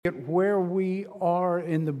At where we are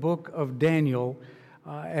in the book of Daniel,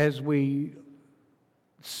 as we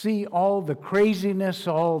see all the craziness,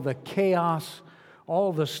 all the chaos,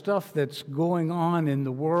 all the stuff that's going on in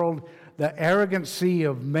the world, the arrogancy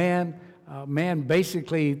of man. Man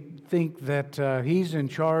basically think that he's in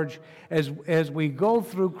charge. As we go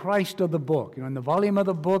through Christ of the book, in the volume of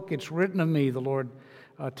the book, it's written of me, the Lord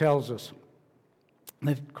tells us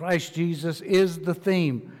that Christ Jesus is the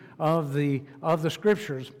theme of the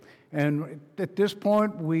Scriptures. And at this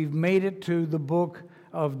point, we've made it to the book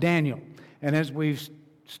of Daniel. And as we've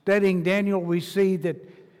studying Daniel, we see that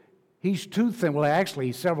he's two things, well,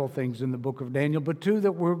 actually several things in the book of Daniel, but two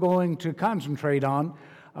that we're going to concentrate on.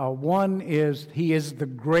 One is he is the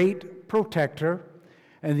great protector,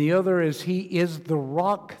 and the other is he is the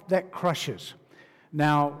rock that crushes.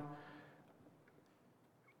 Now,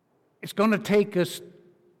 it's going to take us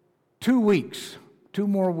 2 weeks, 2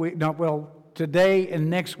 more weeks, today and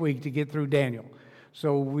next week to get through Daniel.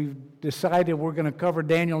 So we've decided we're going to cover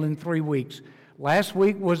Daniel in 3 weeks. Last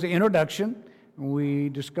week was the introduction. We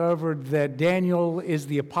discovered that Daniel is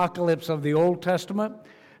the apocalypse of the Old Testament.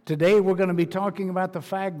 Today we're going to be talking about the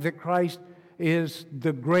fact that Christ is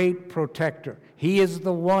the great protector. He is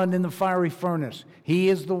the one in the fiery furnace. He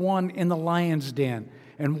is the one in the lion's den.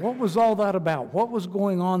 And what was all that about? What was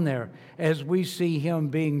going on there as we see him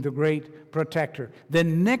being the great protector?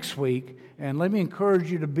 Then next week, and let me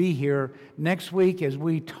encourage you to be here next week as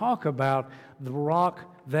we talk about the rock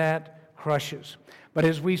that crushes. But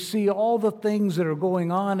as we see all the things that are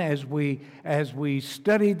going on, as we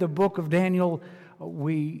study the book of Daniel,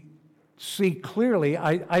 we see clearly,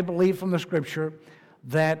 I believe from the Scripture,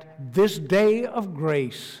 that this day of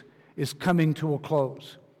grace is coming to a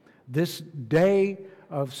close. This day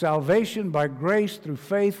of salvation by grace through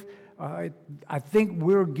faith, I think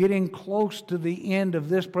we're getting close to the end of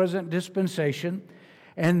this present dispensation,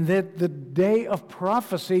 and that the day of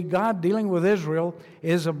prophecy, God dealing with Israel,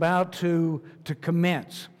 is about to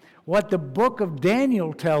commence. What the book of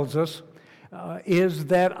Daniel tells us is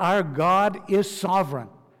that our God is sovereign.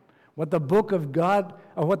 What the book of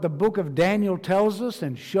Daniel tells us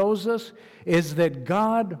and shows us is that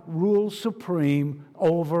God rules supreme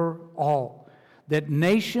over all. That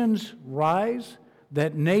nations rise,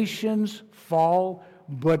 that nations fall,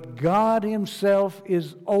 but God himself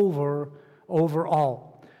is over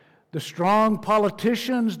all. The strong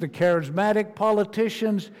politicians, the charismatic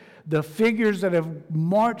politicians, the figures that have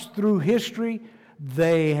marched through history,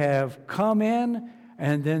 they have come in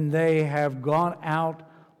and then they have gone out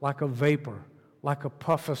like a vapor, like a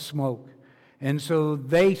puff of smoke. And so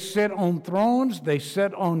they sit on thrones, they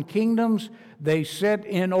sit on kingdoms, they sit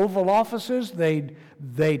in oval offices, they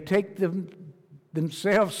take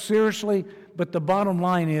themselves seriously, but the bottom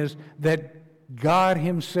line is that God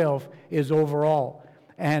himself is over all.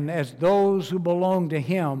 And as those who belong to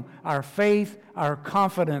him, our faith, our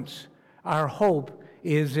confidence, our hope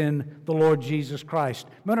is in the Lord Jesus Christ.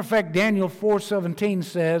 Matter of fact, Daniel 4:17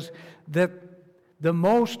 says that the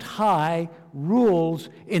Most High rules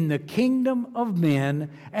in the kingdom of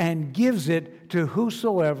men and gives it to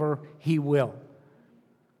whosoever he will.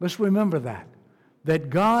 Let's remember that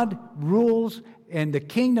God rules in the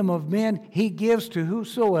kingdom of men, he gives to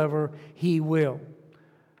whosoever he will.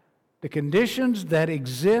 The conditions that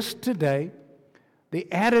exist today,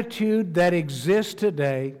 the attitude that exists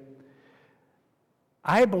today,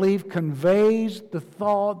 I believe conveys the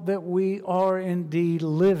thought that we are indeed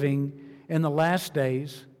living in the last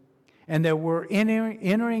days, and that we're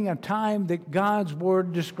entering a time that God's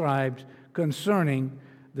Word describes concerning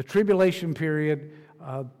the tribulation period,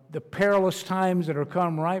 the perilous times that are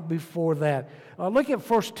come right before that. Look at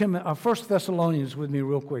 1 Thessalonians with me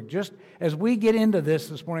real quick. Just as we get into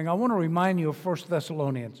this morning, I want to remind you of 1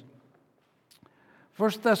 Thessalonians.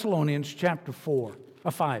 1 Thessalonians chapter 5.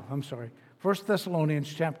 1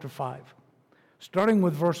 Thessalonians chapter 5, starting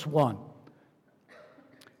with verse 1.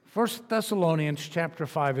 1 Thessalonians chapter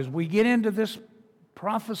 5, as we get into this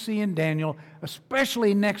prophecy in Daniel,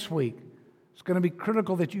 especially next week, it's going to be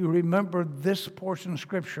critical that you remember this portion of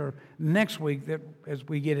Scripture next week as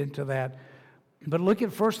we get into that. But look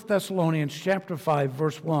at 1 Thessalonians chapter 5,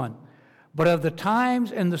 verse 1. But of the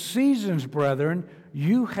times and the seasons, brethren,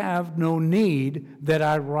 you have no need that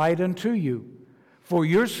I write unto you. For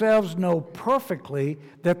yourselves know perfectly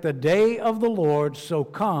that the day of the Lord so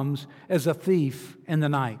comes as a thief in the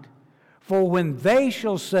night. For when they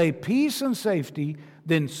shall say peace and safety,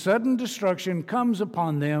 then sudden destruction comes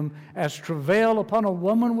upon them as travail upon a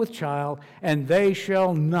woman with child, and they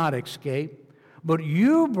shall not escape. But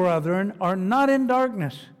you, brethren, are not in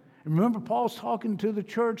darkness. Remember, Paul's talking to the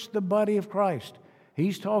church, the body of Christ.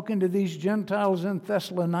 He's talking to these Gentiles in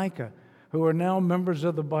Thessalonica who are now members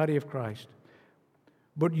of the body of Christ.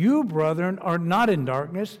 But you, brethren, are not in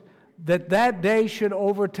darkness, that day should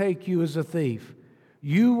overtake you as a thief.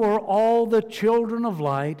 You are all the children of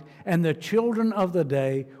light and the children of the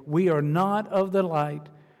day. We are not of the light.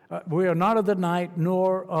 We are not of the night,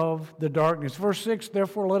 nor of the darkness. Verse 6,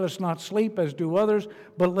 therefore let us not sleep as do others,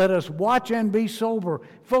 but let us watch and be sober.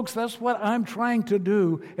 Folks, that's what I'm trying to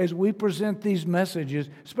do as we present these messages,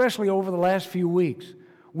 especially over the last few weeks.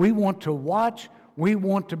 We want to watch. We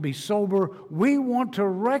want to be sober. We want to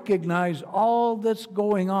recognize all that's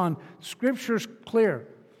going on. Scripture's clear.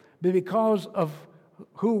 But because of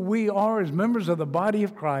who we are as members of the body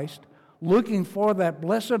of Christ, looking for that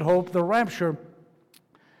blessed hope, the rapture,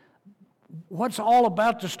 what's all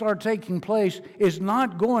about to start taking place is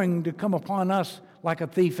not going to come upon us like a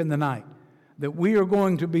thief in the night, that we are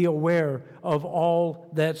going to be aware of all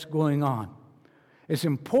that's going on. It's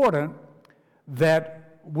important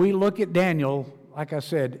that we look at Daniel, like I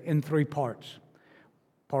said, in 3 parts.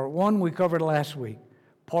 Part 1 we covered last week.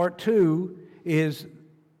 Part 2 is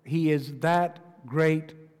he is that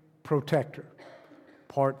great protector.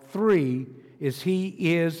 Part 3 is he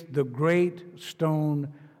is the great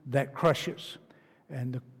stone that crushes.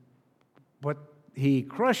 And what he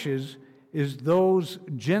crushes is those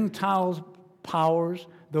Gentile powers,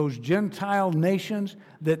 those Gentile nations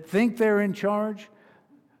that think they're in charge,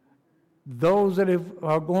 those that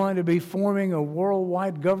are going to be forming a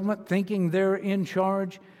worldwide government thinking they're in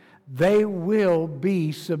charge. They will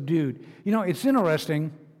be subdued. You know, it's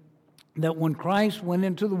interesting that when Christ went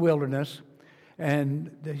into the wilderness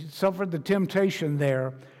and he suffered the temptation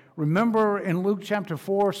there, remember in Luke chapter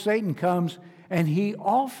 4, Satan comes and he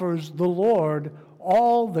offers the Lord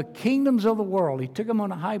all the kingdoms of the world. He took him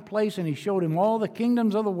on a high place and he showed him all the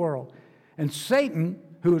kingdoms of the world. And Satan,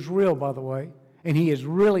 who is real, by the way, and he is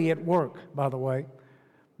really at work, by the way,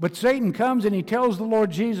 but Satan comes and he tells the Lord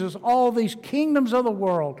Jesus, all these kingdoms of the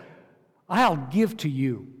world, I'll give to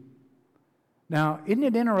you. Now, isn't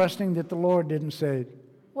it interesting that the Lord didn't say,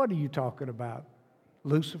 what are you talking about,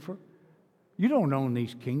 Lucifer? You don't own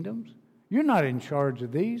these kingdoms. You're not in charge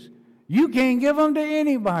of these. You can't give them to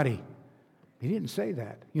anybody. He didn't say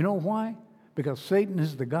that. You know why? Because Satan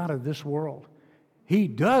is the god of this world. He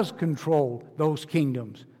does control those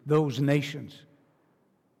kingdoms, those nations.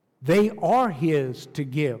 They are his to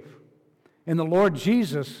give. And the Lord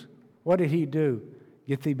Jesus, what did he do?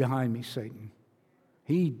 Get thee behind me, Satan.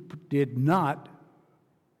 He did not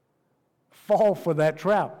fall for that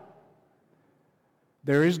trap.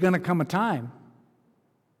 There is going to come a time,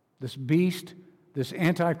 this beast, this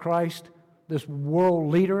Antichrist, this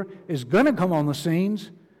world leader is going to come on the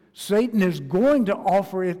scenes. Satan is going to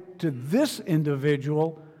offer it to this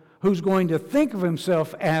individual who's going to think of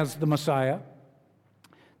himself as the Messiah.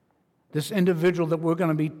 This individual that we're going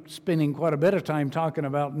to be spending quite a bit of time talking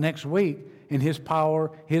about next week in his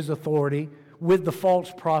power, his authority, with the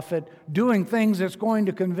false prophet, doing things that's going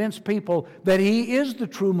to convince people that he is the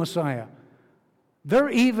true Messiah. They're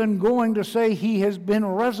even going to say he has been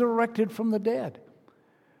resurrected from the dead.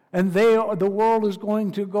 And the world is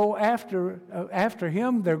going to go after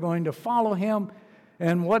him. They're going to follow him.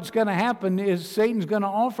 And what's going to happen is Satan's going to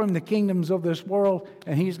offer him the kingdoms of this world,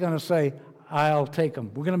 and he's going to say, I'll take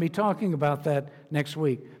them. We're going to be talking about that next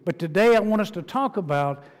week. But today I want us to talk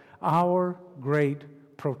about our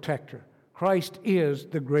great protector. Christ is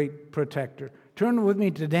the great protector. Turn with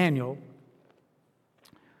me to Daniel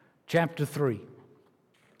chapter 3.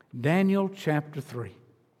 Daniel chapter 3.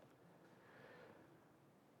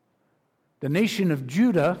 The nation of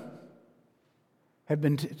Judah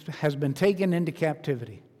has been taken into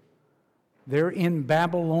captivity. They're in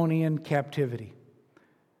Babylonian captivity.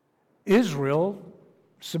 Israel,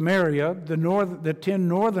 Samaria, the 10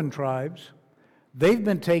 northern tribes, they've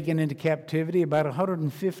been taken into captivity about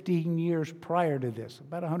 115 years prior to this.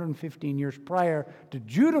 About 115 years prior to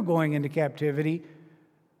Judah going into captivity,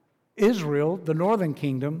 Israel, the northern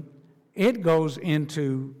kingdom, it goes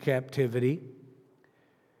into captivity.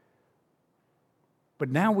 But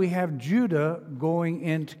now we have Judah going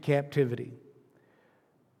into captivity.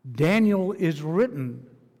 Daniel is written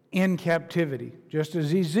in captivity, just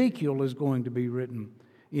as Ezekiel is going to be written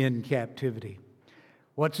in captivity.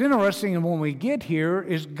 What's interesting, and when we get here,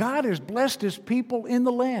 is God has blessed his people in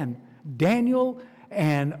the land. Daniel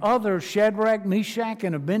and other Shadrach, Meshach,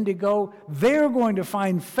 and Abednego, they're going to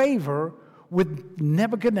find favor with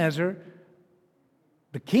Nebuchadnezzar,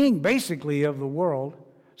 the king basically of the world.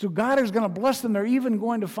 So God is going to bless them. They're even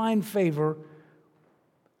going to find favor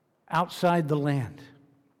outside the land.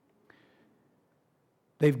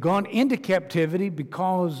 They've gone into captivity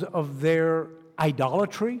because of their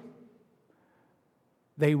idolatry.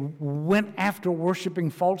 They went after worshiping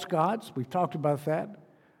false gods. We've talked about that.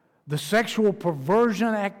 The sexual perversion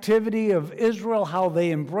activity of Israel, how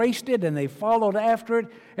they embraced it and they followed after it,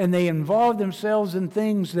 and they involved themselves in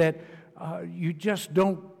things that you just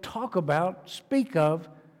don't talk about, speak of,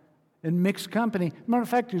 in mixed company. Matter of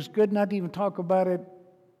fact, it's good not to even talk about it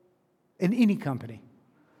in any company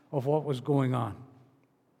of what was going on.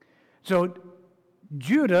 So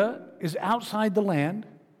Judah is outside the land.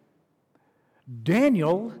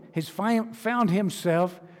 Daniel has found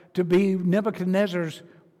himself to be Nebuchadnezzar's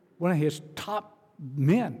one of his top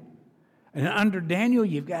men. And under Daniel,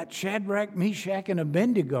 you've got Shadrach, Meshach, and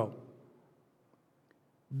Abednego.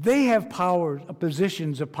 They have powers,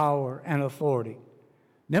 positions of power and authority.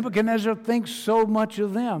 Nebuchadnezzar thinks so much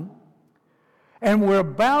of them. And we're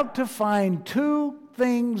about to find two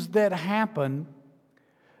things that happen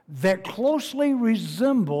that closely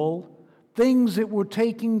resemble things that were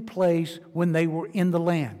taking place when they were in the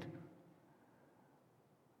land.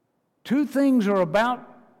 Two things are about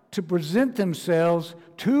to present themselves,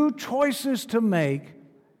 two choices to make.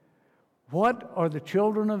 What are the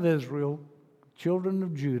children of Israel, children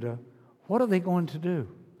of Judah, what are they going to do?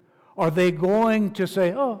 Are they going to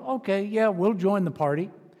say, oh, okay, yeah, we'll join the party.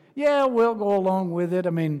 Yeah, we'll go along with it. I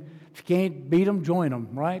mean, if you can't beat them, join them,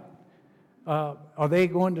 right? Are they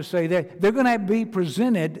going to say that? They're going to be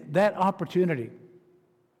presented that opportunity.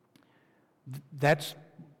 That's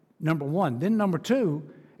number one. Then number two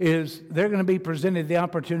is they're going to be presented the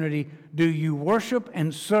opportunity, do you worship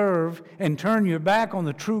and serve and turn your back on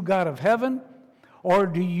the true God of heaven, or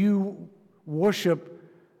do you worship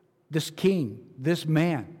this king, this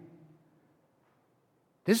man?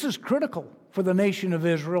 This is critical for the nation of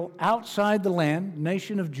Israel outside the land,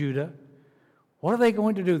 nation of Judah. What are they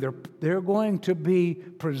going to do? They're going to be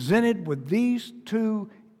presented with these two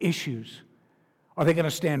issues. Are they going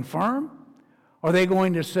to stand firm? Are they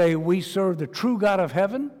going to say, we serve the true God of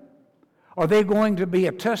heaven? Are they going to be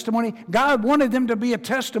a testimony? God wanted them to be a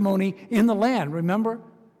testimony in the land, remember?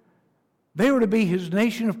 They were to be His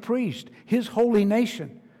nation of priests, His holy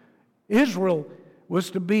nation. Israel was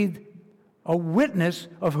to be a witness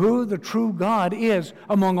of who the true God is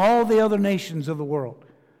among all the other nations of the world.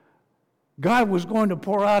 God was going to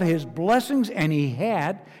pour out His blessings, and He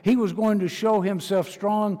had. He was going to show Himself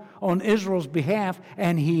strong on Israel's behalf,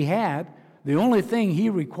 and He had. The only thing He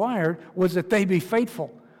required was that they be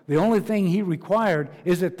faithful. The only thing He required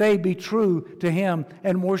is that they be true to Him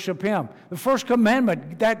and worship Him. The first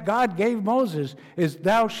commandment that God gave Moses is,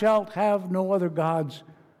 thou shalt have no other gods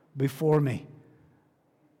before me.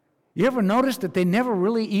 You ever notice that they never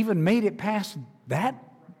really even made it past that?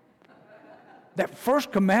 That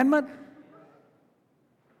first commandment?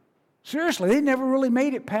 Seriously, they never really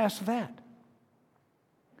made it past that.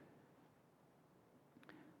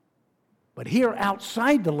 But here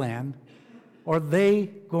outside the land, are they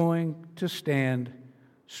going to stand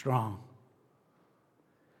strong?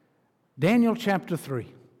 Daniel chapter 3,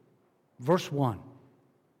 verse 1.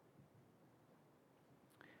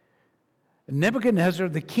 Nebuchadnezzar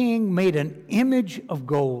the king made an image of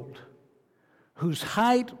gold, whose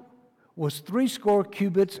height was 80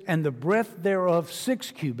 cubits, and the breadth thereof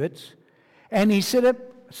 6 cubits. And he set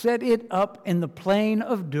it up in the plain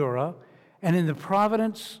of Dura, and in the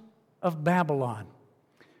province of Babylon.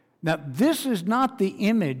 Now, this is not the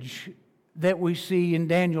image that we see in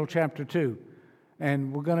Daniel chapter 2.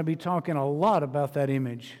 And we're going to be talking a lot about that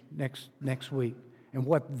image next week and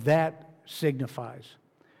what that signifies.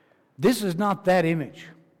 This is not that image.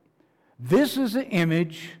 This is an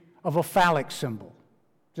image of a phallic symbol,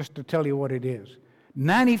 just to tell you what it is.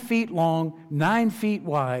 90 feet long, 9 feet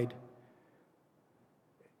wide.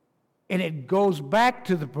 And it goes back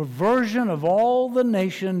to the perversion of all the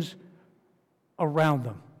nations around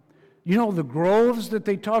them. You know, the groves that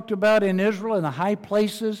they talked about in Israel, and the high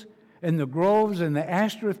places, and the groves and the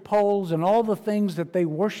Ashtoreth poles and all the things that they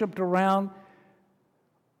worshipped around.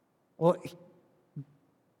 Well,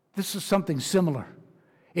 this is something similar.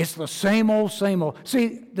 It's the same old, same old.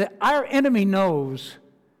 See, our enemy knows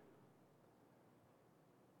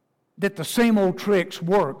that the same old tricks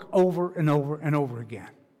work over and over and over again.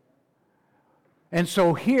 And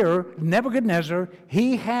so here, Nebuchadnezzar,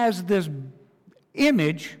 he has this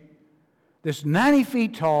image, this 90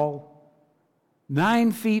 feet tall,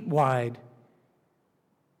 9 feet wide.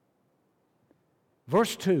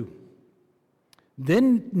 Verse 2.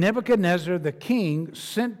 Then Nebuchadnezzar the king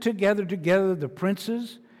sent together the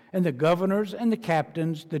princes and the governors and the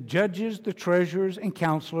captains, the judges, the treasurers and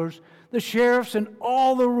counselors, the sheriffs and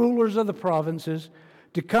all the rulers of the provinces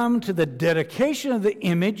to come to the dedication of the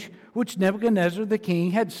image which Nebuchadnezzar the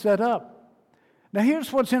king had set up. Now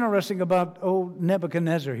here's what's interesting about old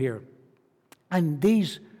Nebuchadnezzar here. And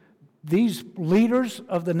these leaders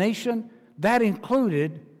of the nation, that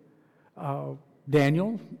included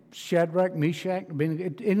Daniel, Shadrach, Meshach,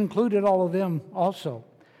 it included all of them also.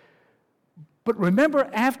 But remember,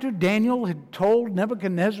 after Daniel had told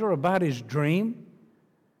Nebuchadnezzar about his dream,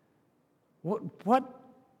 what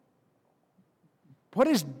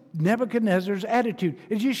is Nebuchadnezzar's attitude?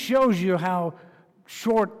 It just shows you how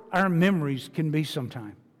short our memories can be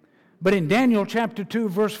sometimes. But in Daniel chapter 2,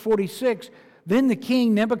 verse 46, then the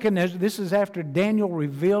king Nebuchadnezzar, this is after Daniel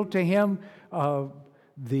revealed to him the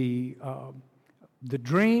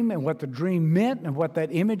dream and what the dream meant and what that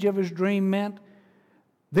image of his dream meant.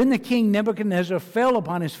 Then the king Nebuchadnezzar fell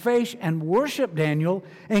upon his face and worshiped Daniel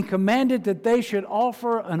and commanded that they should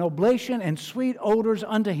offer an oblation and sweet odors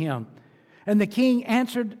unto him. And the king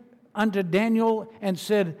answered unto Daniel and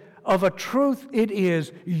said, of a truth it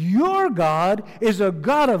is, your God is a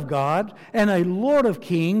God of gods and a Lord of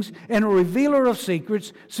kings and a revealer of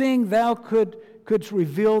secrets, seeing thou couldst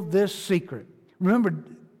reveal this secret. Remember,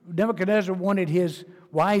 Nebuchadnezzar wanted his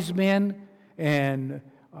wise men and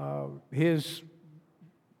his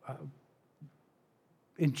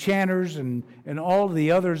enchanters and all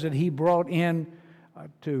the others that he brought in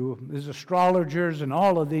to his astrologers and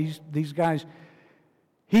all of these guys.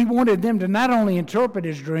 He wanted them to not only interpret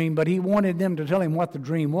his dream, but he wanted them to tell him what the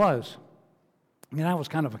dream was. And that was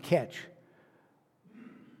kind of a catch.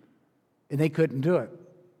 And they couldn't do it.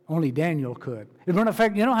 Only Daniel could. As a matter of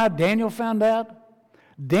fact, you know how Daniel found out?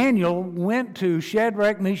 Daniel went to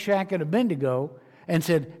Shadrach, Meshach, and Abednego and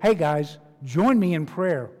said, hey guys, join me in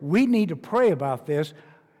prayer. We need to pray about this,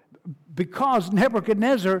 because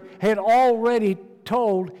Nebuchadnezzar had already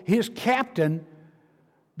told his captain,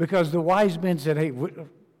 because the wise men said, hey,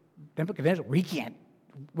 Nebuchadnezzar, we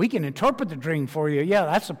can interpret the dream for you. Yeah,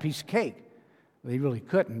 that's a piece of cake. They really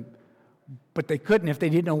couldn't. But they couldn't if they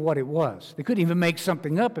didn't know what it was. They couldn't even make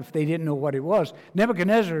something up if they didn't know what it was.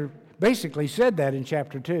 Nebuchadnezzar basically said that in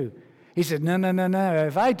chapter 2. He said, no.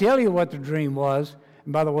 If I tell you what the dream was,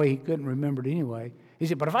 and by the way, he couldn't remember it anyway. He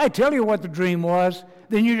said, but if I tell you what the dream was,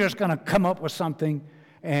 then you're just going to come up with something,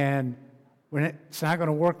 and it's not going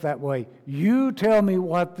to work that way. You tell me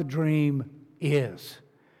what the dream is,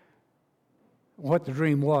 what the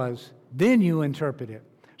dream was, then you interpret it.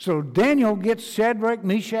 So Daniel gets Shadrach,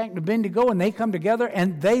 Meshach, and Abednego, and they come together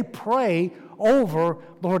and they pray over,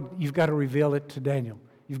 Lord, you've got to reveal it to Daniel.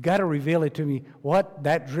 You've got to reveal it to me what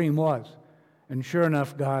that dream was. And sure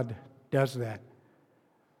enough, God does that.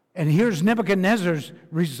 And here's Nebuchadnezzar's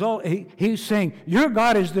result. He's saying, your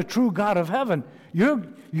God is the true God of heaven.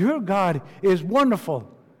 Your God is wonderful.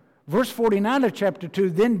 Verse 49 of chapter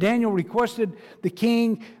 2, then Daniel requested the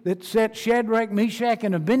king that set Shadrach, Meshach,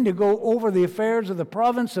 and Abednego over the affairs of the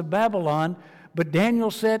province of Babylon, but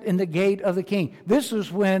Daniel sat in the gate of the king. This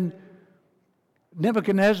is when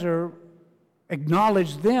Nebuchadnezzar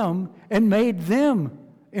acknowledged them and made them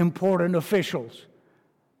important officials.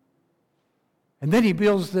 And then he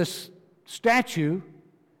builds this statue,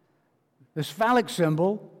 this phallic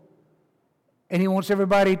symbol, and he wants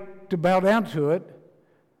everybody to bow down to it.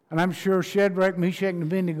 And I'm sure Shadrach, Meshach, and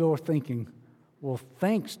Abednego are thinking, well,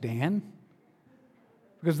 thanks, Dan.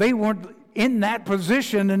 Because they weren't in that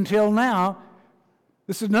position until now.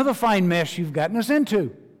 This is another fine mess you've gotten us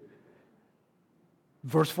into.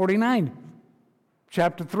 Verse 49,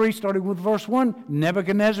 chapter 3, starting with verse 1,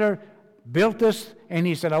 Nebuchadnezzar built this, and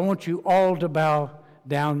he said, I want you all to bow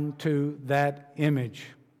down to that image.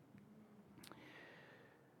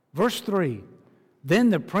 Verse 3,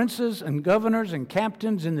 then the princes and governors and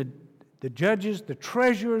captains and the judges, the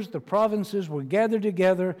treasurers, the provinces were gathered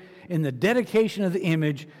together in the dedication of the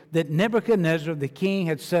image that Nebuchadnezzar the king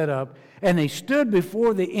had set up, and they stood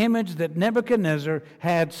before the image that Nebuchadnezzar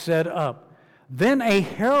had set up. Then a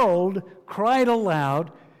herald cried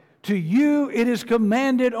aloud, to you it is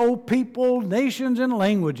commanded, O people, nations, and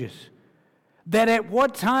languages, that at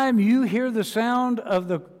what time you hear the sound of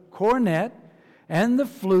the cornet and the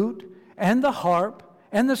flute and the harp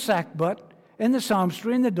and the sackbut and the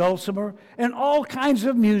psalmistry and the dulcimer and all kinds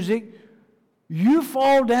of music, you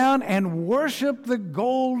fall down and worship the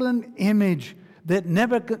golden image that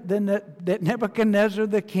Nebuchadnezzar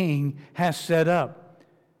the king has set up.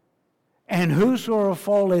 And whosoever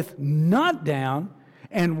falleth not down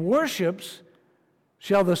and worships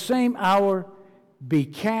shall the same hour be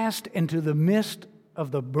cast into the midst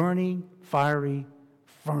of the burning fiery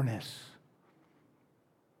furnace.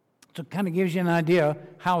 So it kind of gives you an idea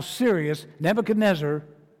how serious Nebuchadnezzar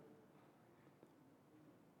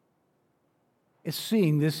is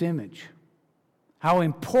seeing this image. How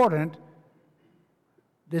important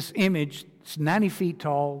this image, it's 90 feet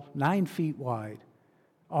tall, 9 feet wide,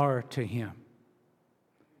 are to him.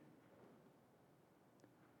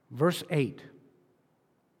 Verse 8.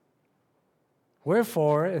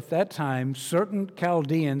 Wherefore, at that time, certain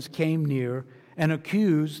Chaldeans came near and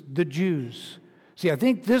accused the Jews. See, I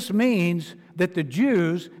think this means that the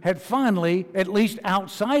Jews had finally, at least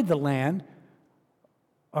outside the land,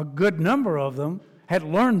 a good number of them had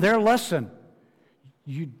learned their lesson.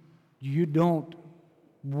 You don't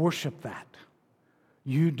worship that.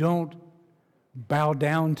 You don't bow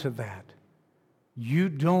down to that. You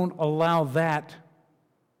don't allow that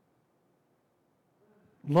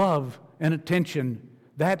love and attention.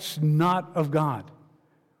 That's not of God.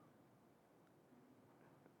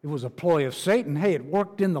 It was a ploy of Satan. Hey, it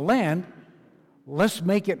worked in the land. Let's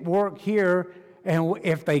make it work here. And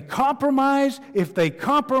if they compromise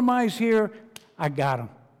here, I got them.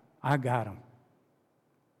 I got them.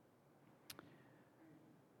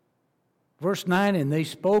 Verse 9, and they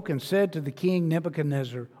spoke and said to the king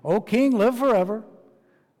Nebuchadnezzar, O king, live forever.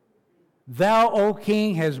 Thou, O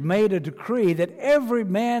king, hast made a decree that every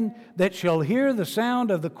man that shall hear the sound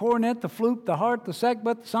of the cornet, the flute, the harp, the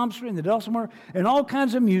sackbut, the psalmistry, and the dulcimer, and all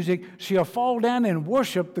kinds of music, shall fall down and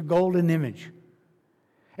worship the golden image.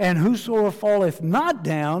 And whosoever falleth not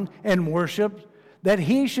down and worships, that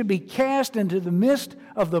he should be cast into the midst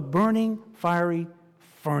of the burning fiery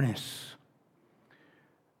furnace.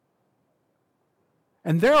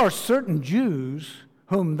 And there are certain Jews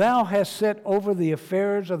whom thou hast set over the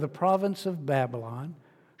affairs of the province of Babylon,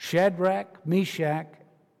 Shadrach, Meshach,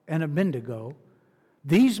 and Abednego.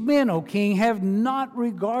 These men, O king, have not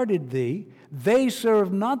regarded thee. They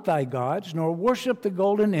serve not thy gods, nor worship the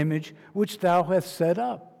golden image which thou hast set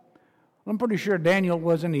up. I'm pretty sure Daniel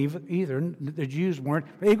wasn't either. The Jews weren't.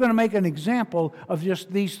 They're going to make an example of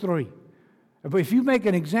just these three. But if you make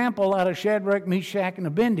an example out of Shadrach, Meshach, and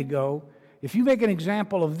Abednego, if you make an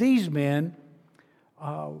example of these men,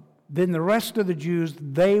 then the rest of the Jews,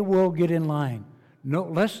 they will get in line. No,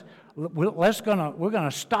 we're going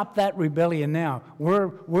to stop that rebellion now. We're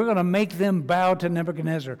going to make them bow to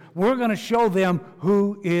Nebuchadnezzar. We're going to show them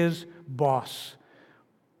who is boss.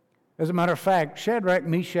 As a matter of fact, Shadrach,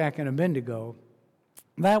 Meshach, and Abednego,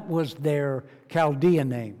 that was their Chaldean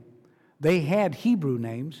name. They had Hebrew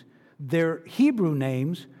names. Their Hebrew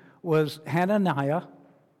names was Hananiah.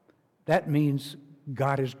 That means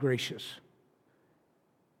God is gracious.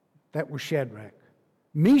 That was Shadrach.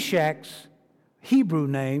 Meshach's Hebrew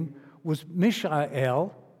name was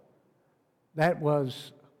Mishael. That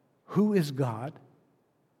was who is God.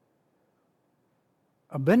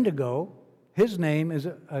 Abednego, his name is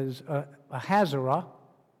Ahazarah.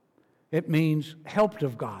 It means helped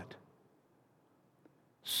of God.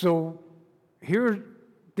 So here,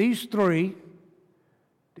 these three,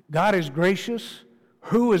 God is gracious,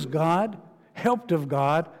 who is God, helped of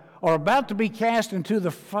God, are about to be cast into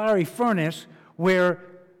the fiery furnace where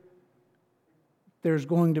there's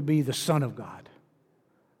going to be the Son of God.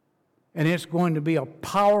 And it's going to be a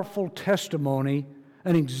powerful testimony,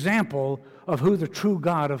 an example of who the true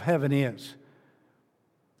God of heaven is.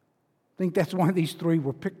 I think that's why these three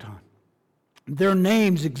were picked on. Their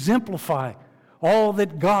names exemplify all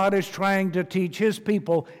that God is trying to teach His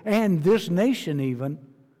people and this nation even,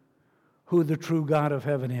 who the true God of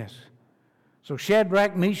heaven is. So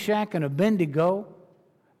Shadrach, Meshach, and Abednego,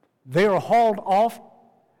 they are hauled off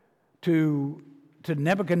to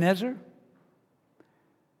Nebuchadnezzar.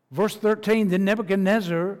 Verse 13, then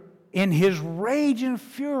Nebuchadnezzar, in his rage and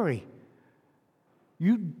fury,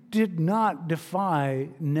 you did not defy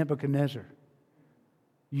Nebuchadnezzar.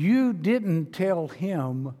 You didn't tell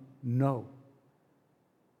him no.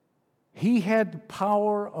 He had the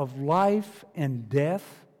power of life and death.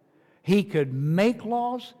 He could make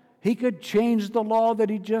laws. He could change the law that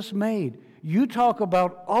he just made. You talk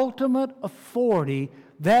about ultimate authority.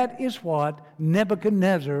 That is what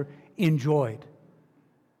Nebuchadnezzar enjoyed.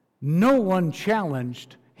 No one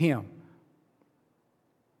challenged him.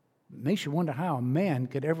 It makes you wonder how a man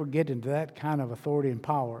could ever get into that kind of authority and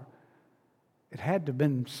power. It had to have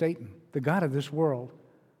been Satan, the god of this world.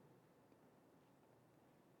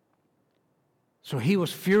 So he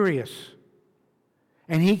was furious.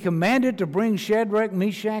 And he commanded to bring Shadrach,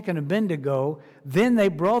 Meshach, and Abednego. Then they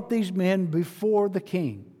brought these men before the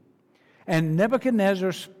king. And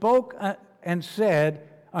Nebuchadnezzar spoke and said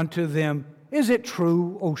unto them, Is it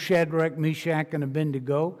true, O Shadrach, Meshach, and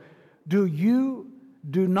Abednego? Do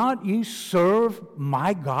not ye serve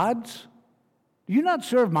my gods? Do you not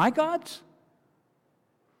serve my gods?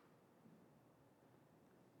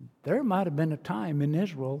 There might have been a time in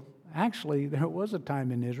Israel. Actually, there was a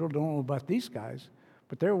time in Israel, don't know about these guys,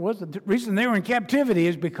 But the reason they were in captivity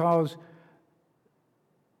is because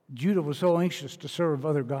Judah was so anxious to serve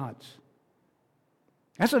other gods.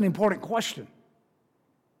 That's an important question.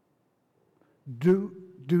 Do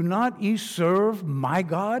not ye serve my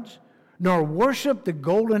gods, nor worship the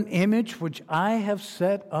golden image which I have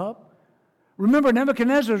set up? Remember,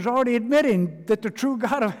 Nebuchadnezzar is already admitting that the true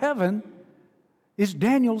God of heaven is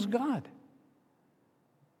Daniel's God.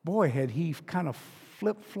 Boy, had he kind of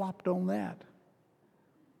flip-flopped on that.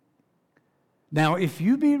 Now, if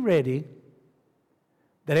you be ready,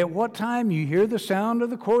 that at what time you hear the sound of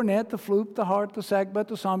the cornet, the flute, the harp, the sackbut,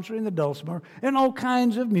 the psaltery, and the dulcimer, and all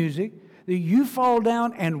kinds of music, that you fall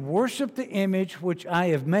down and worship the image which I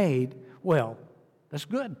have made, well, that's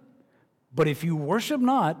good. But if you worship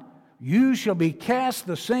not, you shall be cast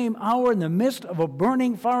the same hour in the midst of a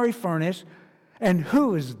burning fiery furnace. And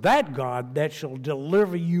who is that God that shall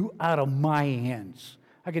deliver you out of my hands?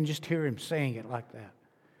 I can just hear him saying it like that.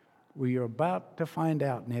 Well, you're about to find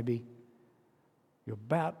out, Nebi. You're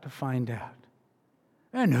about to find out.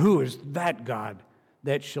 And who is that God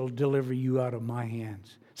that shall deliver you out of my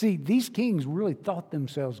hands? See, these kings really thought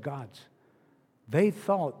themselves gods. They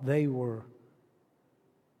thought they were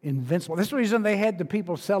invincible. That's the reason they had the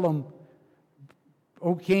people tell them,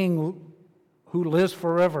 O king who lives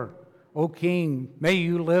forever, O king, may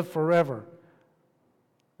you live forever.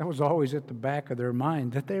 That was always at the back of their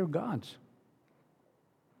mind, that they were gods.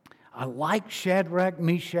 I like Shadrach,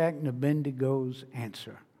 Meshach, and Abednego's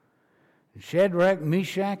answer. And Shadrach,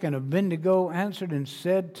 Meshach, and Abednego answered and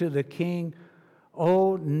said to the king,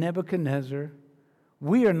 O Nebuchadnezzar,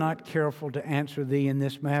 we are not careful to answer thee in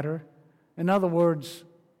this matter. In other words,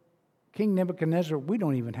 King Nebuchadnezzar, we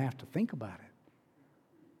don't even have to think about it.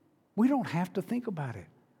 We don't have to think about it.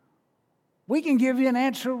 We can give you an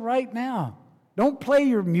answer right now. Don't play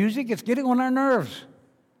your music. It's getting on our nerves.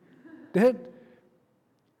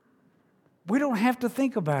 We don't have to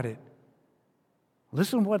think about it.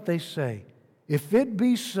 Listen what they say. If it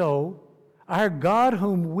be so, our God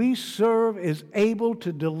whom we serve is able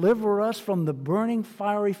to deliver us from the burning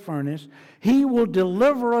fiery furnace. He will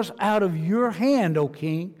deliver us out of your hand, O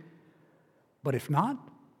king. But if not,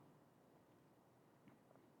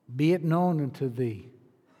 be it known unto thee,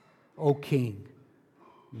 O king,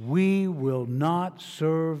 we will not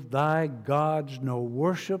serve thy gods, nor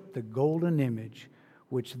worship the golden image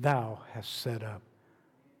which thou hast set up.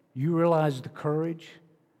 You realize the courage?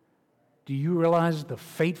 Do you realize the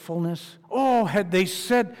faithfulness? Oh, had they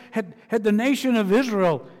said, had the nation of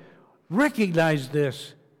Israel recognized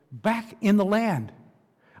this back in the land.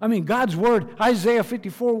 I mean, God's word, Isaiah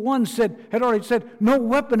 54:1 had already said, no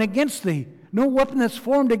weapon against thee, no weapon that's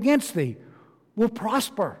formed against thee will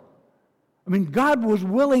prosper. I mean, God was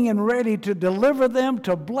willing and ready to deliver them,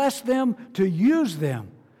 to bless them, to use them.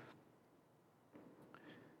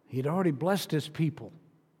 He'd already blessed his people.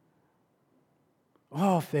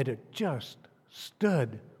 Oh, if they'd have just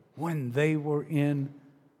stood when they were in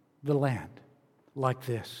the land like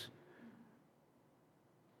this.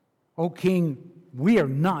 O king, we are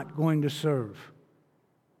not going to serve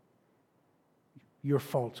your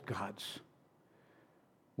false gods.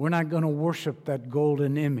 We're not going to worship that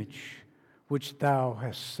golden image which thou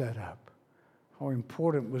hast set up. How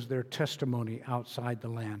important was their testimony outside the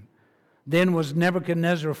land. Then was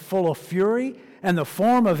Nebuchadnezzar full of fury, and the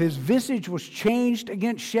form of his visage was changed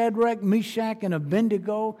against Shadrach, Meshach, and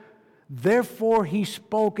Abednego. Therefore he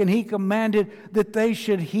spoke, and he commanded that they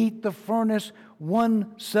should heat the furnace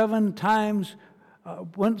 7 times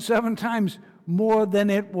more than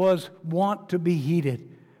it was wont to be heated.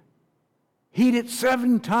 Heat it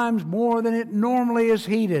 7 times more than it normally is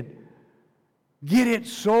heated. Get it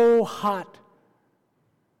so hot.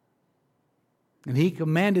 And he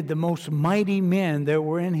commanded the most mighty men that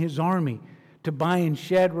were in his army to bind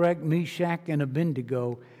Shadrach, Meshach, and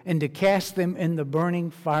Abednego and to cast them in the burning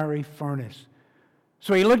fiery furnace.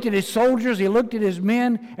 So he looked at his soldiers, he looked at his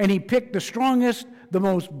men, and he picked the strongest, the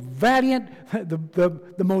most valiant,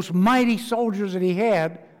 the most mighty soldiers that he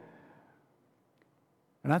had.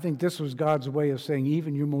 And I think this was God's way of saying,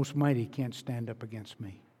 even your most mighty can't stand up against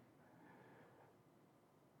me.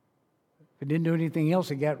 If it didn't do anything else,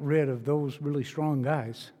 it got rid of those really strong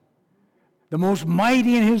guys. The most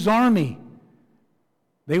mighty in his army,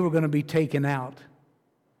 they were going to be taken out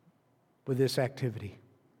with this activity.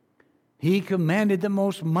 He commanded the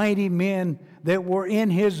most mighty men that were in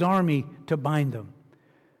his army to bind them.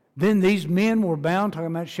 Then these men were bound, talking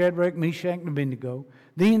about Shadrach, Meshach, and Abednego.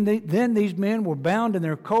 Then these men were bound in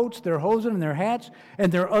their coats, their hosen, and their hats,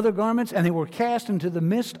 and their other garments, and they were cast into the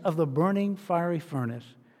midst of the burning fiery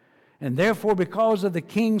furnace. And therefore, because of the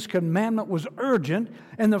king's commandment was urgent,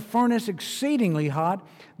 and the furnace exceedingly hot,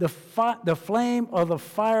 the flame of the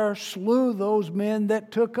fire slew those men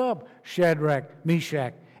that took up Shadrach,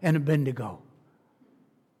 Meshach, and Abednego.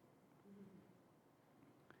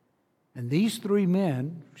 And these three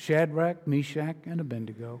men, Shadrach, Meshach, and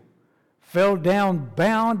Abednego, fell down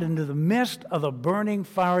bound into the midst of the burning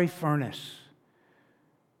fiery furnace.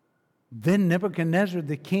 Then Nebuchadnezzar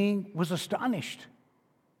the king was astonished.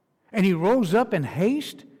 And he rose up in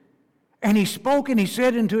haste, and he spoke, and he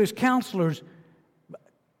said unto his counselors,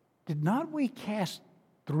 Did not we cast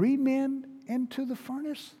three men into the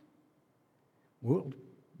furnace? Well,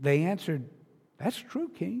 they answered, That's true,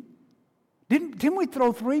 king. Didn't we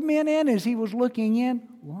throw three men in as he was looking in?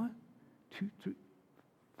 1, 2, 3,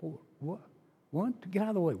 4. What? 1, get out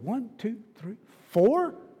of the way. 1, 2, 3,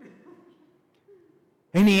 4?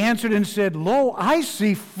 And he answered and said, Lo, I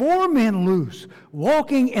see 4 men loose,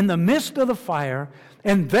 walking in the midst of the fire,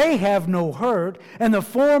 and they have no hurt, and the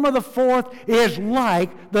form of the fourth is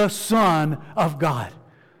like the Son of God.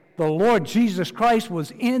 The Lord Jesus Christ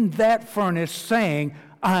was in that furnace saying,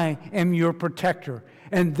 I am your protector,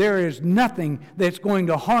 and there is nothing that's going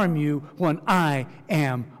to harm you when I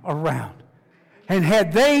am around. And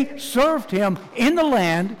had they served him in the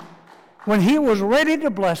land when he was ready to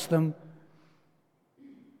bless them,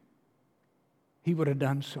 he would have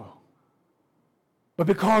done so. But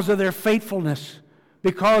because of their faithfulness,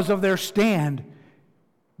 because of their stand,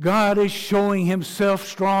 God is showing himself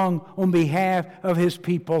strong on behalf of his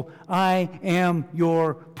people. I am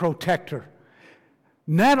your protector.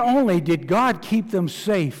 Not only did God keep them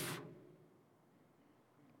safe,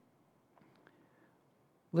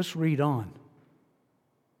 let's read on.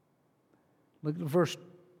 Look at verse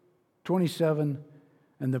 27.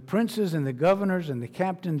 And the princes and the governors and the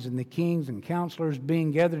captains and the kings and counselors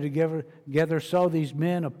being gathered together saw these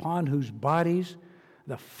men upon whose bodies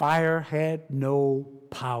the fire had no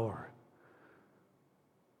power,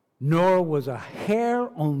 nor was a hair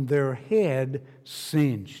on their head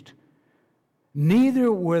singed,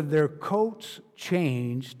 neither were their coats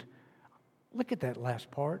changed. Look at that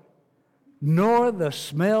last part. Nor the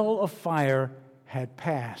smell of fire had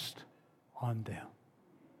passed on them.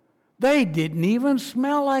 They didn't even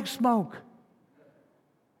smell like smoke.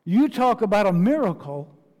 You talk about a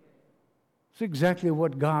miracle. It's exactly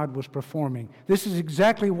what God was performing. This is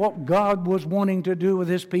exactly what God was wanting to do with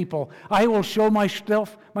his people. I will show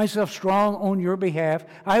myself strong on your behalf.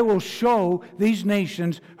 I will show these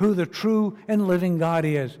nations who the true and living God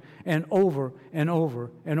is. And over and over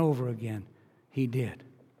and over again, he did.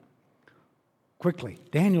 Quickly,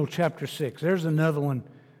 Daniel chapter 6. There's another one.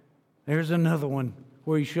 There's another one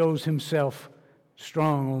where he shows himself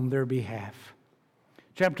strong on their behalf.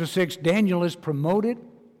 Chapter 6, Daniel is promoted.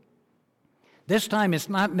 This time it's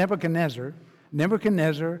not Nebuchadnezzar.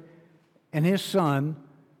 Nebuchadnezzar and his son,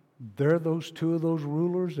 they're those two of those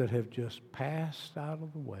rulers that have just passed out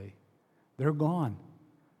of the way. They're gone.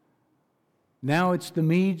 Now it's the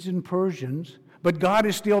Medes and Persians, but God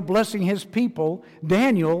is still blessing his people.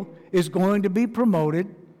 Daniel is going to be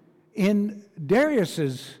promoted in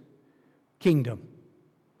Darius's kingdom.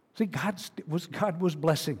 See, God was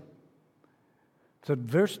blessing. So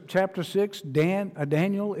chapter 6,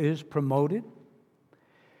 Daniel is promoted.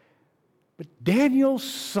 But Daniel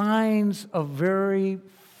signs a very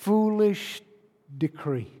foolish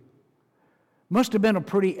decree. Must have been a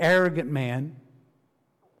pretty arrogant man.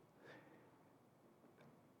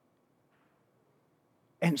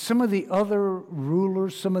 And some of the other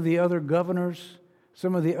rulers, some of the other governors,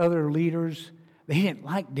 some of the other leaders, they didn't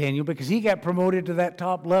like Daniel because he got promoted to that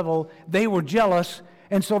top level. They were jealous.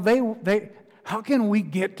 And so they how can we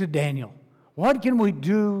get to Daniel? What can we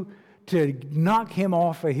do to knock him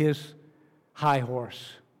off of his high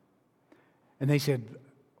horse? And they said,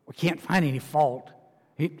 we can't find any fault.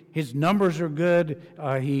 His numbers are good.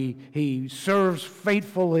 He serves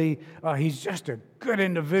faithfully. He's just a good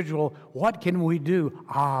individual. What can we do?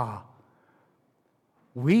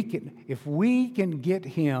 If we can get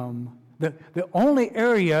him. The only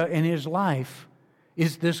area in his life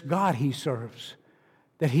is this God he serves,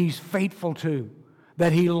 that he's faithful to,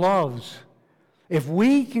 that he loves. If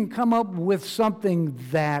we can come up with something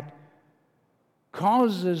that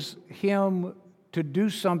causes him to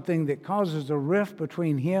do something that causes a rift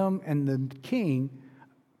between him and the king,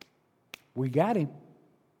 we got him.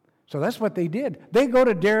 So that's what they did. They go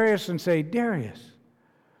to Darius and say, Darius,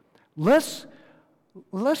 let's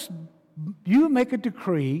you make a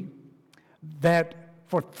decree that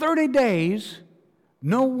for 30 days,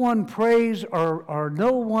 no one prays or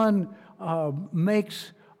no one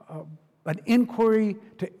makes an inquiry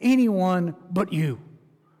to anyone but you.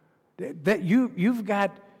 That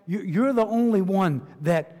you're the only one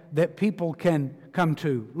that people can come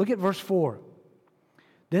to. Look at verse 4.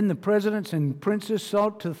 Then the presidents and princes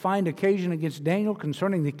sought to find occasion against Daniel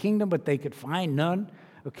concerning the kingdom, but they could find none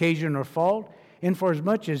occasion or fault. And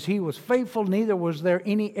forasmuch as he was faithful, neither was there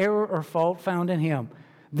any error or fault found in him.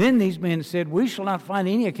 Then these men said, we shall not find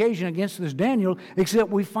any occasion against this Daniel, except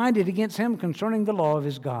we find it against him concerning the law of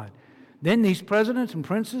his God. Then these presidents and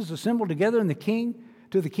princes assembled together to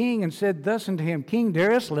the king and said thus unto him, King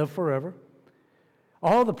Darius, live forever.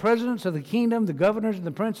 All the presidents of the kingdom, the governors and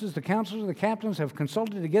the princes, the counselors, the captains have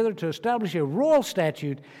consulted together to establish a royal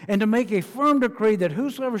statute and to make a firm decree that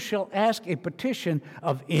whosoever shall ask a petition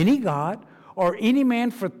of any god or any man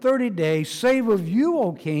for 30 days, save of you,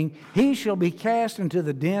 O king, he shall be cast into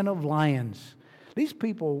the den of lions. These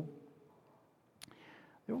people,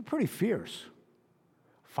 they were pretty fierce.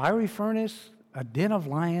 Fiery furnace, a den of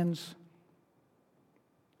lions.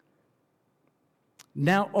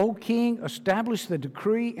 Now, O king, establish the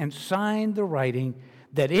decree and sign the writing,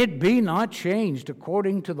 that it be not changed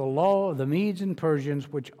according to the law of the Medes and Persians,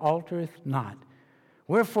 which altereth not.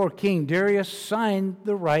 Wherefore King Darius signed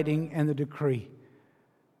the writing and the decree.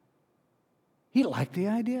 He liked the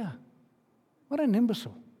idea. What an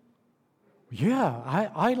imbecile. Yeah,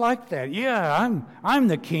 I like that. Yeah, I'm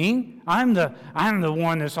the king. I'm the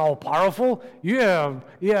one that's all powerful. Yeah,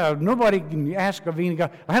 nobody can ask of any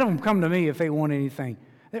God. Let them come to me if they want anything.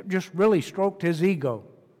 That just really stroked his ego.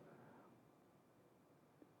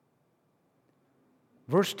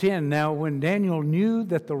 Verse 10, now when Daniel knew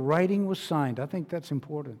that the writing was signed, I think that's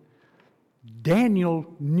important. Daniel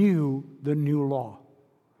knew the new law.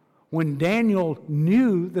 When Daniel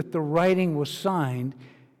knew that the writing was signed,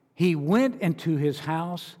 he went into his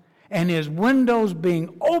house, and his windows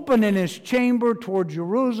being open in his chamber toward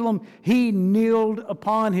Jerusalem, he kneeled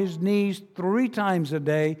upon his knees 3 times a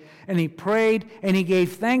day, and he prayed, and he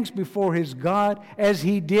gave thanks before his God as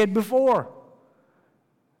he did before.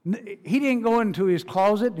 He didn't go into his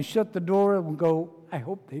closet and shut the door and go, I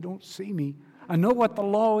hope they don't see me. I know what the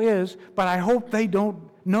law is, but I hope they don't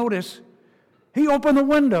notice. He opened the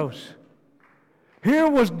windows. Here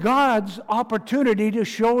was God's opportunity to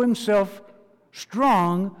show himself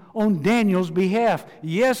strong on Daniel's behalf.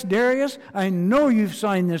 Yes, Darius, I know you've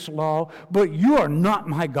signed this law, but you are not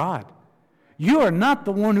my God. You are not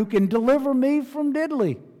the one who can deliver me from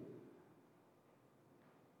diddly.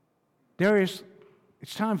 Darius,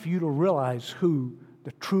 it's time for you to realize who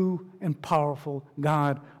the true and powerful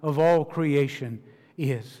God of all creation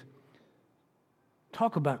is.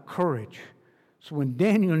 Talk about courage. So when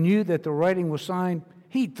Daniel knew that the writing was signed,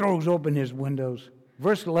 he throws open his windows.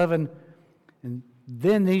 Verse 11, and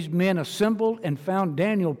then these men assembled and found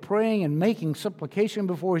Daniel praying and making supplication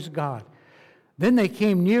before his God. Then they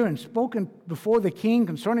came near and spoken before the king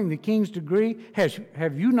concerning the king's decree.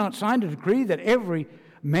 Have you not signed a decree that every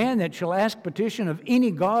man that shall ask petition of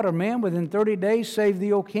any god or man within 30 days, save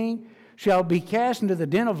thee, O king, shall be cast into the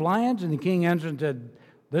den of lions? And the king answered and said,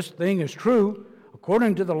 this thing is true,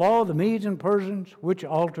 according to the law of the Medes and Persians, which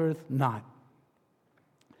altereth not.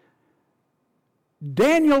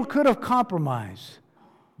 Daniel could have compromised.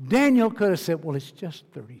 Daniel could have said, well, it's just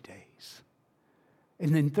 30 days.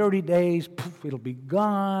 And in 30 days, poof, it'll be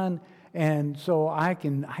gone. And so I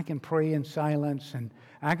can pray in silence, and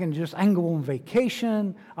I can go on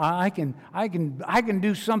vacation. I can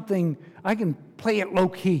do something. I can play it low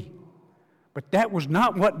key. But that was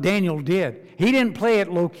not what Daniel did. He didn't play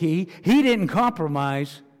it low key. He didn't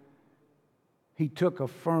compromise. He took a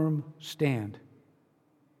firm stand.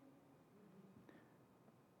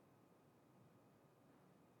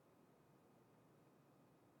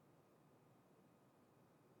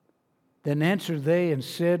 Then answered they and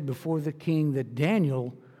said before the king that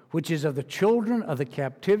Daniel, which is of the children of the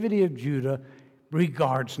captivity of Judah,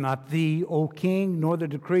 regards not thee, O king, nor the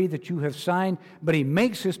decree that you have signed, but he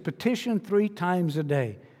makes his petition 3 times a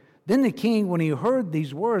day. Then the king, when he heard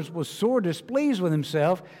these words, was sore displeased with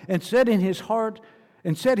himself, and set his heart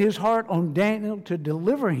on Daniel to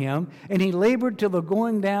deliver him, and he labored till the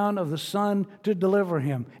going down of the sun to deliver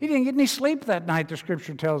him. He didn't get any sleep that night, the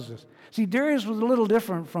scripture tells us. See, Darius was a little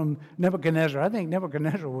different from Nebuchadnezzar. I think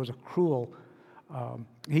Nebuchadnezzar was a cruel.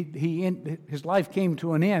 His life came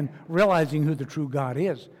to an end realizing who the true God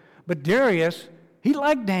is. But Darius, he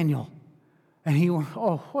liked Daniel. And he went,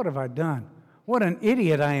 oh, what have I done? What an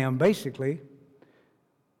idiot I am, basically.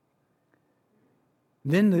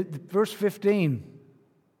 Then verse 15.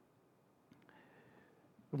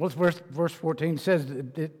 Verse 14 says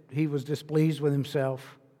that he was displeased with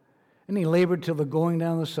himself, and he labored till the going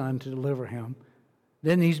down of the sun to deliver him.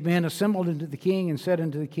 Then these men assembled unto the king and said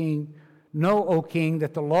unto the king, Know, O king,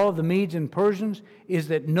 that the law of the Medes and Persians is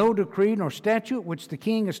that no decree nor statute which the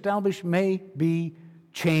king established may be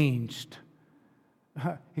changed,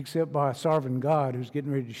 except by a sovereign God who's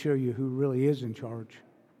getting ready to show you who really is in charge.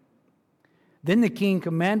 Then the king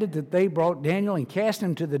commanded that they brought Daniel and cast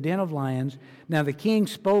him to the den of lions. Now the king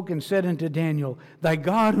spoke and said unto Daniel, Thy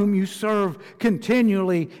God whom you serve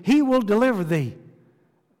continually, he will deliver thee.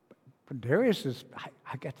 But Darius says,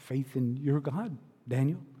 I got faith in your God,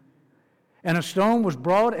 Daniel. And a stone was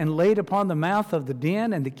brought and laid upon the mouth of the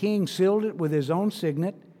den, and the king sealed it with his own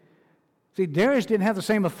signet. See, Darius didn't have the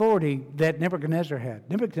same authority that Nebuchadnezzar had.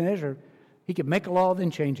 Nebuchadnezzar, he could make a law, then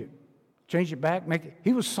change it back,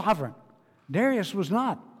 he was sovereign. Darius was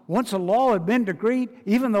not. Once a law had been decreed,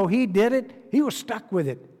 even though he did it, he was stuck with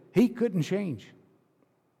it. He couldn't change.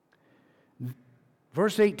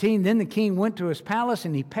 Verse 18, Then the king went to his palace,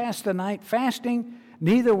 and he passed the night fasting.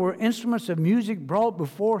 Neither were instruments of music brought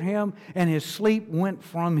before him, and his sleep went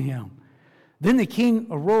from him. Then the king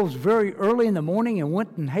arose very early in the morning and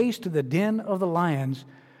went in haste to the den of the lions,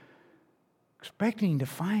 expecting to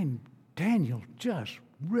find Daniel just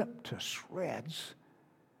ripped to shreds,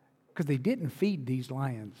 because they didn't feed these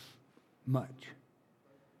lions much,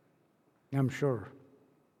 I'm sure.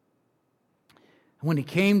 When he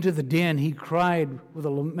came to the den, he cried with a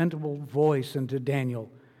lamentable voice unto Daniel.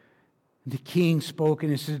 The king spoke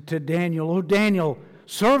and he said to Daniel, O Daniel,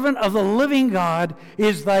 servant of the living God,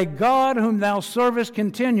 is thy God whom thou servest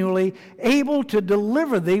continually able to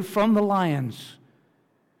deliver thee from the lions?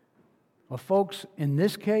 Well, folks, in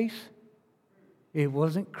this case, it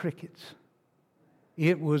wasn't crickets.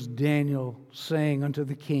 It was Daniel saying unto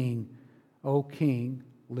the king, O king,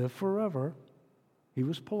 live forever. He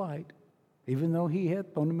was polite, even though he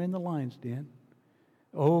had thrown him in the lion's den.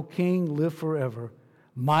 O king, live forever.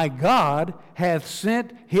 My God hath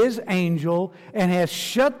sent his angel and hath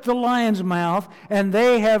shut the lion's mouth, and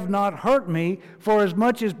they have not hurt me, for as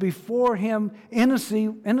much as before him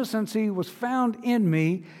innocency was found in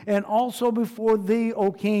me, and also before thee,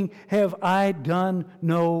 O king, have I done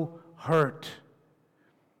no hurt.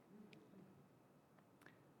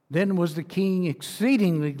 Then was the king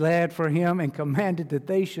exceedingly glad for him, and commanded that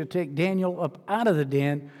they should take Daniel up out of the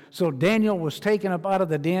den. So Daniel was taken up out of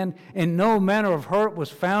the den, and no manner of hurt was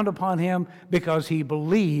found upon him, because he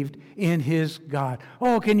believed in his God.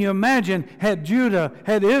 Oh, can you imagine, had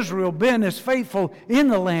Israel been as faithful in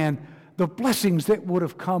the land, the blessings that would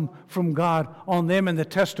have come from God on them, and the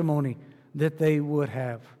testimony that they would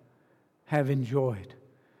have enjoyed.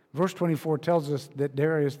 Verse 24 tells us that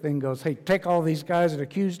Darius then goes, hey, take all these guys that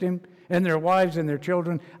accused him and their wives and their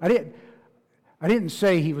children. I didn't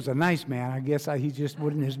say he was a nice man. I guess he just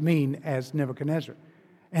wasn't as mean as Nebuchadnezzar.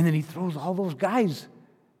 And then he throws all those guys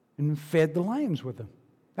and fed the lions with them.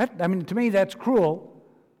 To me, that's cruel.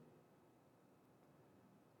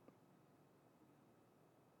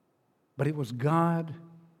 But it was God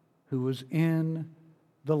who was in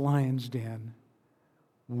the lion's den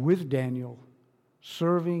with Daniel,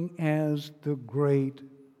 serving as the great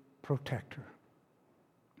protector.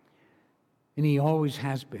 And he always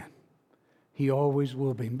has been. He always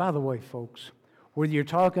will be. And by the way, folks, whether you're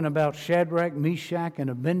talking about Shadrach, Meshach,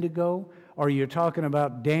 and Abednego, or you're talking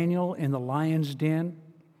about Daniel in the lion's den,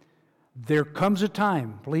 there comes a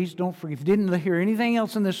time, please don't forget, if you didn't hear anything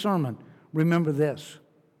else in this sermon, remember this.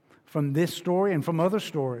 From this story and from other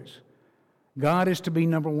stories, God is to be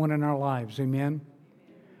number one in our lives. Amen?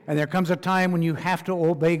 And there comes a time when you have to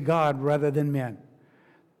obey God rather than men.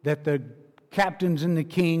 That the captains and the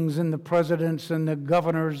kings and the presidents and the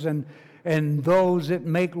governors and those that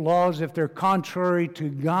make laws, if they're contrary to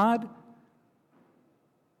God,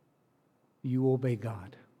 you obey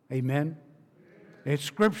God. Amen? It's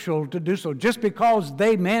scriptural to do so. Just because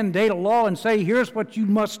they mandate a law and say, here's what you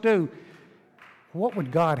must do, what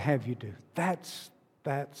would God have you do? That's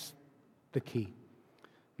the key.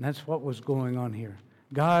 And that's what was going on here.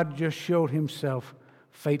 God just showed himself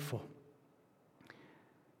faithful.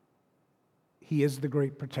 He is the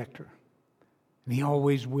great protector. And he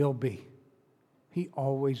always will be. He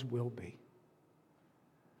always will be.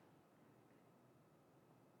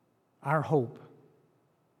 Our hope,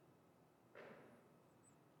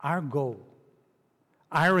 our goal,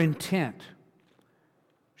 our intent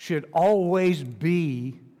should always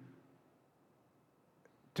be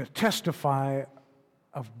to testify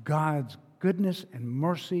of God's goodness and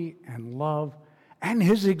mercy and love and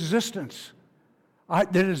his existence.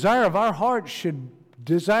 The desire of our hearts should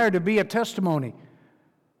desire to be a testimony.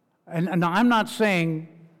 And I'm not saying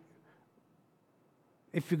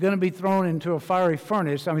if you're going to be thrown into a fiery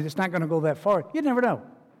furnace, it's not going to go that far. You never know.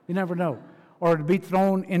 You never know. Or to be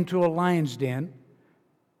thrown into a lion's den.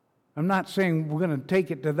 I'm not saying we're going to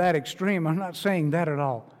take it to that extreme. I'm not saying that at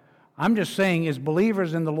all. I'm just saying, as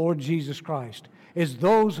believers in the Lord Jesus Christ, as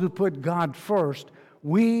those who put God first,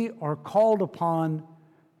 we are called upon,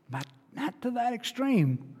 not to that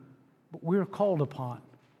extreme, but we're called upon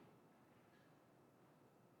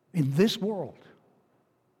in this world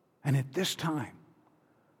and at this time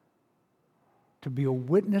to be a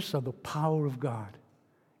witness of the power of God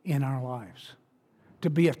in our lives, to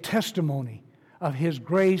be a testimony of His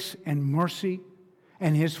grace and mercy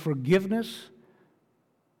and His forgiveness.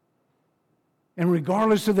 And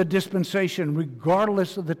regardless of the dispensation,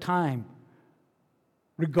 regardless of the time,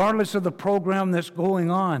 regardless of the program that's going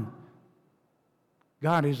on,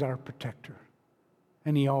 God is our protector,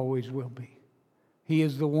 and He always will be. He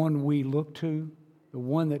is the one we look to, the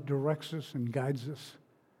one that directs us and guides us.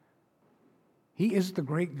 He is the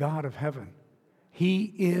great God of heaven.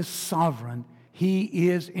 He is sovereign. He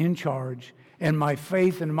is in charge. And my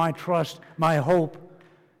faith and my trust, my hope,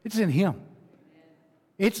 it's in Him.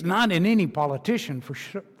 It's not in any politician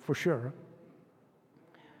for sure.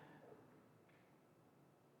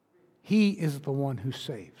 He is the one who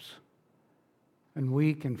saves. And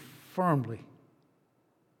we can firmly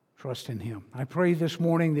trust in Him. I pray this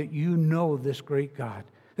morning that you know this great God.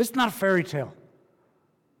 This is not a fairy tale.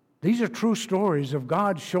 These are true stories of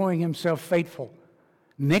God showing Himself faithful.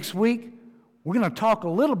 Next week, we're going to talk a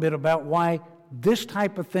little bit about why this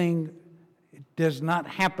type of thing does not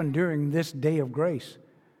happen during this day of grace.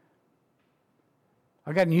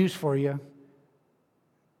 I got news for you.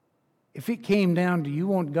 If it came down to you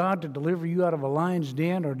want God to deliver you out of a lion's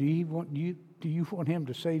den, or do you want Him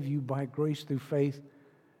to save you by grace through faith?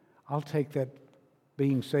 I'll take that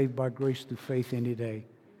being saved by grace through faith any day.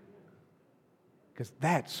 Because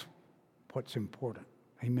that's what's important.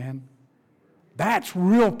 Amen? That's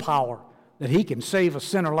real power, that He can save a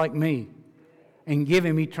sinner like me and give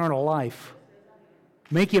him eternal life.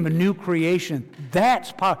 Make him a new creation.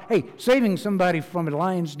 That's power. Hey, saving somebody from a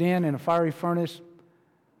lion's den in a fiery furnace,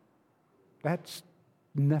 that's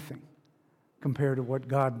nothing compared to what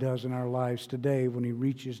God does in our lives today when He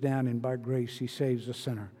reaches down and by grace He saves a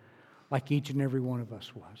sinner like each and every one of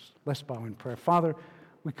us was. Let's bow in prayer. Father,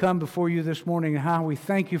 we come before You this morning, and how we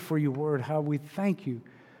thank You for Your word, how we thank You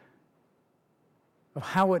of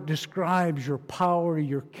how it describes Your power,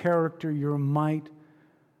 Your character, Your might.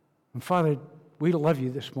 And Father, we love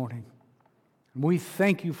You this morning. And we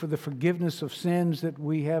thank You for the forgiveness of sins that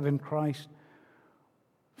we have in Christ.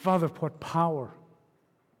 Father, what power,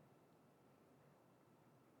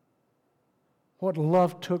 what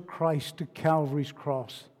love took Christ to Calvary's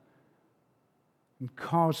cross and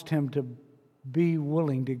caused Him to be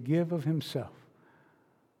willing to give of Himself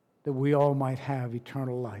that we all might have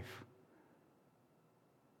eternal life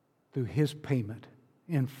through His payment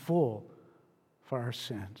in full for our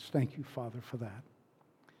sins. Thank You, Father, for that.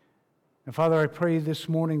 And Father, I pray this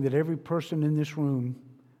morning that every person in this room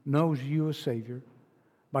knows You as Savior.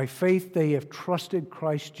 By faith, they have trusted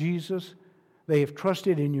Christ Jesus. They have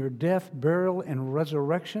trusted in Your death, burial, and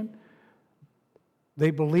resurrection.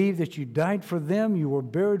 They believe that You died for them, You were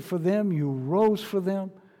buried for them, You rose for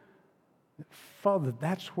them. Father,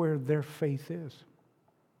 that's where their faith is.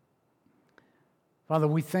 Father,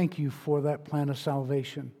 we thank You for that plan of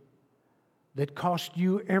salvation that cost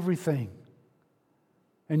You everything,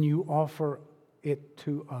 and You offer it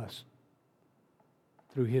to us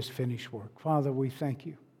through His finished work. Father, we thank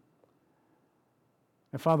You.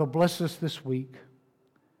 And Father, bless us this week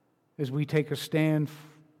as we take a stand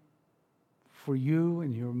for You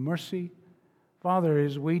and Your mercy. Father,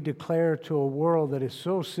 as we declare to a world that is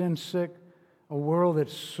so sin-sick, a world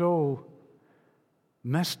that's so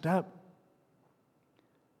messed up,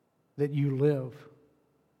 that You live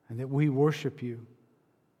and that we worship You.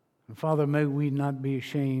 And Father, may we not be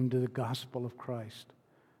ashamed of the gospel of Christ.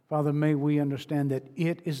 Father, may we understand that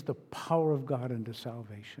it is the power of God unto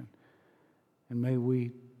salvation. And may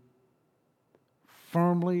we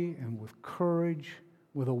firmly and with courage,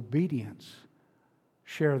 with obedience,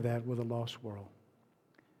 share that with a lost world.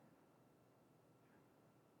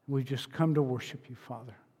 We just come to worship You,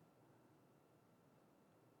 Father.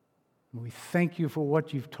 And we thank You for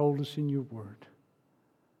what You've told us in Your word.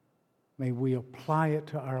 May we apply it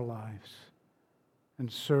to our lives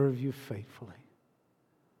and serve You faithfully.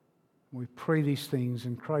 We pray these things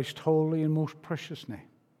in Christ's holy and most precious name.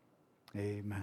 Amen.